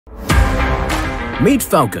Meet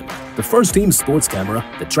Falcon, the first team sports camera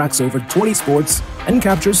that tracks over 20 sports and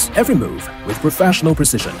captures every move with professional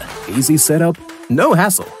precision. Easy setup, no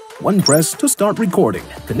hassle. One press to start recording.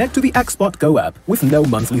 Connect to the XbotGo app with no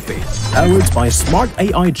monthly fee. Powered by smart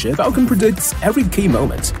AI chip, Falcon predicts every key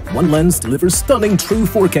moment. One lens delivers stunning true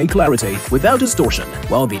 4K clarity without distortion,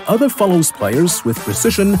 while the other follows players with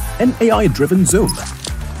precision and AI-driven zoom.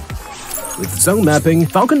 With zone mapping,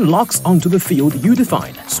 Falcon locks onto the field you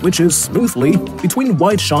define, switches smoothly between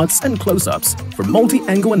wide shots and close-ups for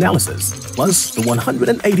multi-angle analysis. Plus, the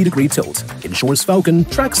 180-degree tilt ensures Falcon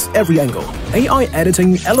tracks every angle. AI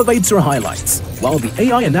editing elevates your highlights, while the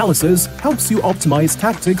AI analysis helps you optimize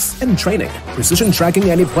tactics and training. Precision tracking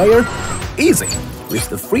any player? Easy! With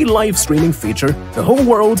the free live streaming feature, the whole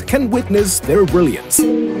world can witness their brilliance.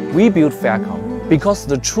 We built Falcon because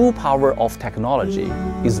the true power of technology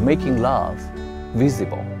is making love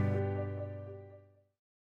visible.